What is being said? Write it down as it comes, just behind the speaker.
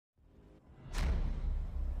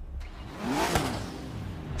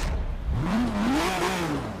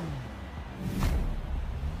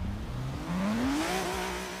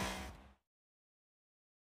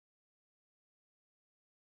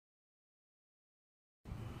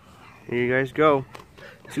Here you guys go.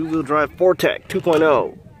 Two-wheel drive Fortec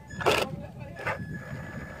 2.0.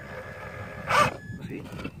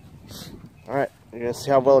 Alright, you're gonna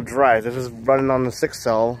see how well it drives. This is running on the 6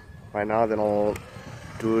 cell right now, then I'll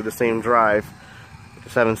do the same drive with the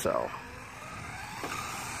 7 cell.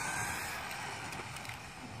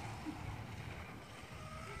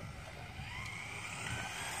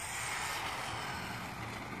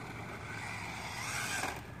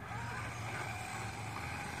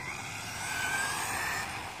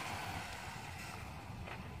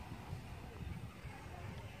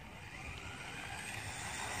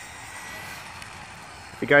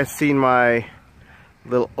 You guys seen my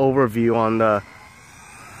little overview on the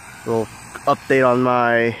little update on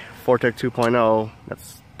my Fortec 2.0,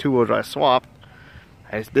 that's two-wheel drive swap.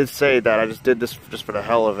 I did say that I just did this just for the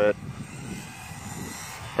hell of it.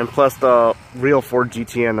 And plus the real Ford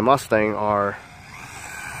GT and the Mustang are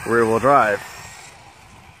rear-wheel drive.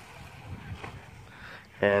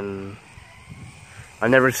 And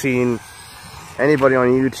I've never seen anybody on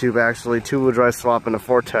YouTube actually two-wheel drive swap in a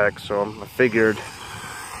Fortec, so I figured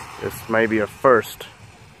this may be a first.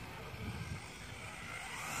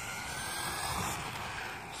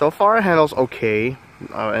 So far it handles okay,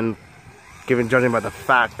 and judging by the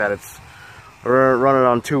fact that it's running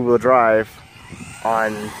on two-wheel drive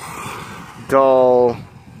on dull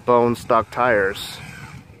bone stock tires.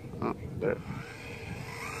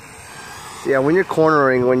 Yeah, when you're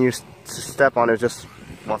cornering, when you step on it, just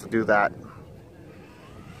wants to do that.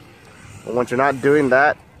 But once you're not doing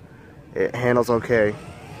that, it handles okay.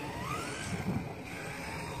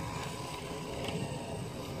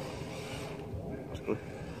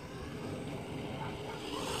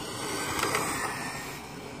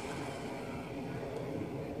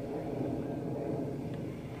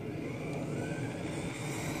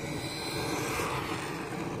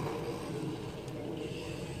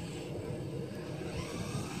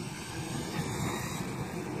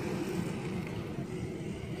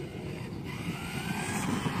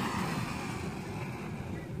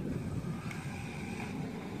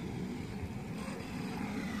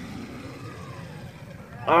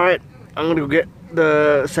 Alright, I'm gonna go get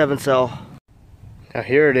the 7 cell. Now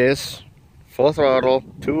here it is, full throttle,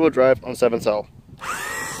 two-wheel drive on 7 cell.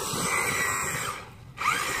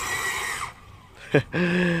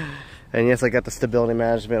 And yes, I got the stability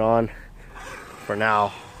management on for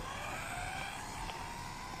now.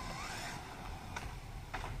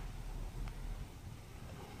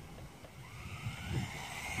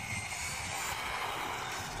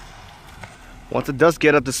 Once it does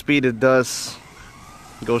get up to speed, it does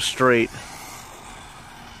go straight.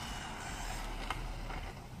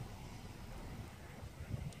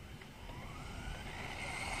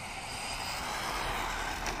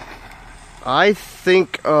 I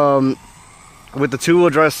think with the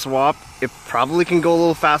two-wheel drive swap, it probably can go a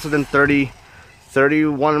little faster than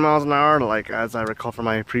 31 miles an hour, like as I recall from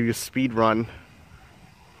my previous speed run.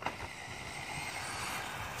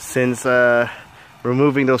 Since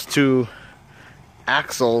removing those two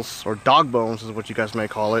axles, or dog bones is what you guys may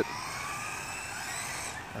call it,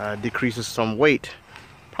 decreases some weight.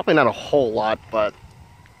 Probably not a whole lot, but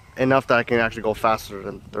enough that I can actually go faster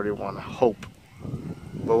than 31, I hope.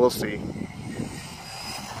 But we'll see.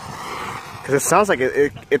 Because it sounds like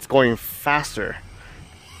it's going faster.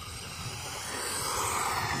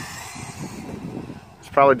 It's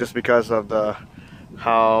probably just because of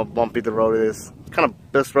how bumpy the road is.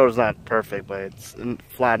 This road is not perfect, but it's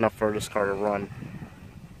flat enough for this car to run.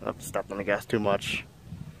 I've stepped on the gas too much.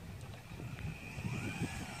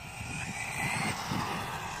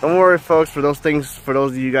 Don't worry, folks. For those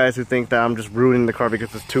of you guys who think that I'm just ruining the car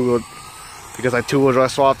because I two-wheel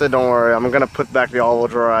drive swapped it, don't worry. I'm gonna put back the all-wheel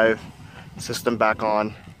drive system back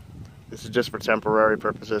on. This is just for temporary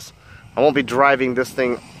purposes. I won't be driving this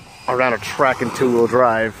thing around a track in two-wheel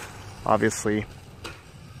drive, obviously.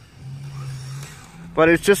 But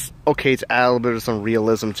it's just okay to add a little bit of some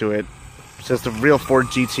realism to it, since the real Ford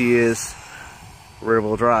GT is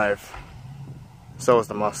rear-wheel drive. So is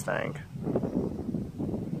the Mustang.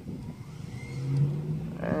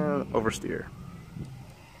 And oversteer.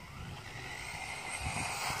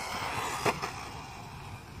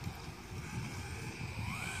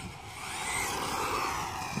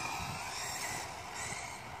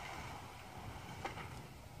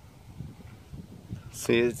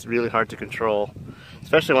 See, it's really hard to control,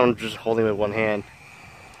 especially when I'm just holding it with one hand.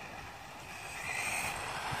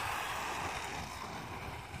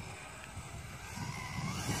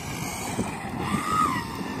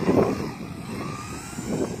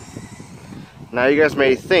 Now you guys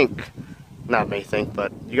may think, not may think,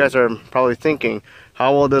 but you guys are probably thinking,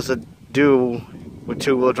 how well does it do with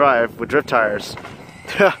two-wheel drive with drift tires.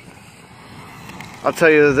 I'll tell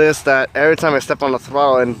you this, that every time I step on the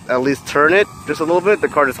throttle and at least turn it just a little bit, the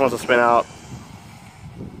car just wants to spin out.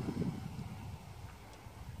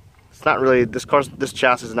 It's not really, this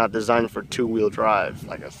chassis is not designed for two-wheel drive,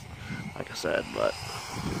 like I said, but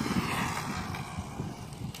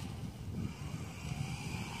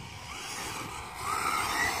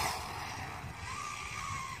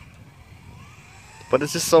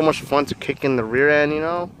it's just so much fun to kick in the rear end, you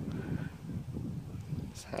know?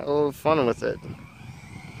 Just have a little fun with it.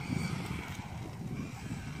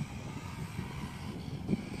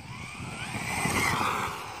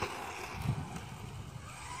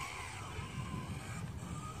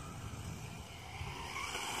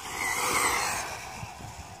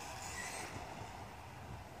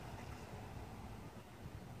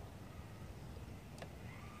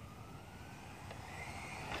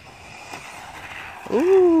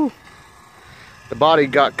 Ooh, the body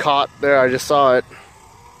got caught there, I just saw it.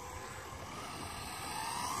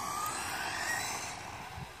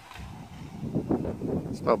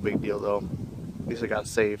 It's no big deal though, at least it got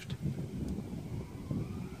saved.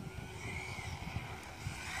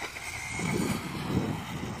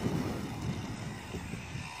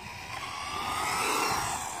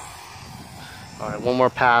 Alright, one more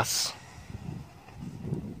pass.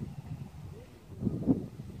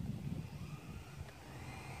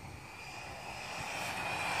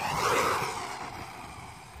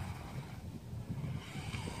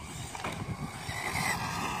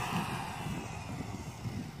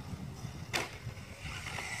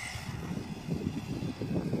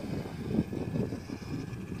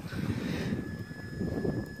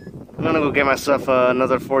 I'm gonna go get myself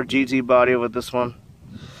another Ford GT body with this one.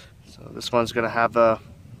 So this one's gonna have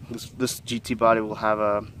this GT body will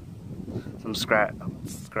have some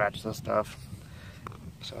scratches and stuff.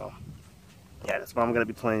 So yeah, that's what I'm gonna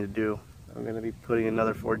be planning to do. I'm gonna be putting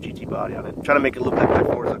another Ford GT body on it, trying to make it look like my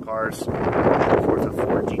Forza cars,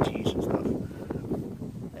 Ford GTs and stuff.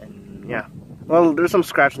 And yeah, well, there's some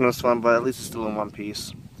scratches on this one, but at least it's still in one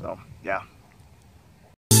piece. So yeah.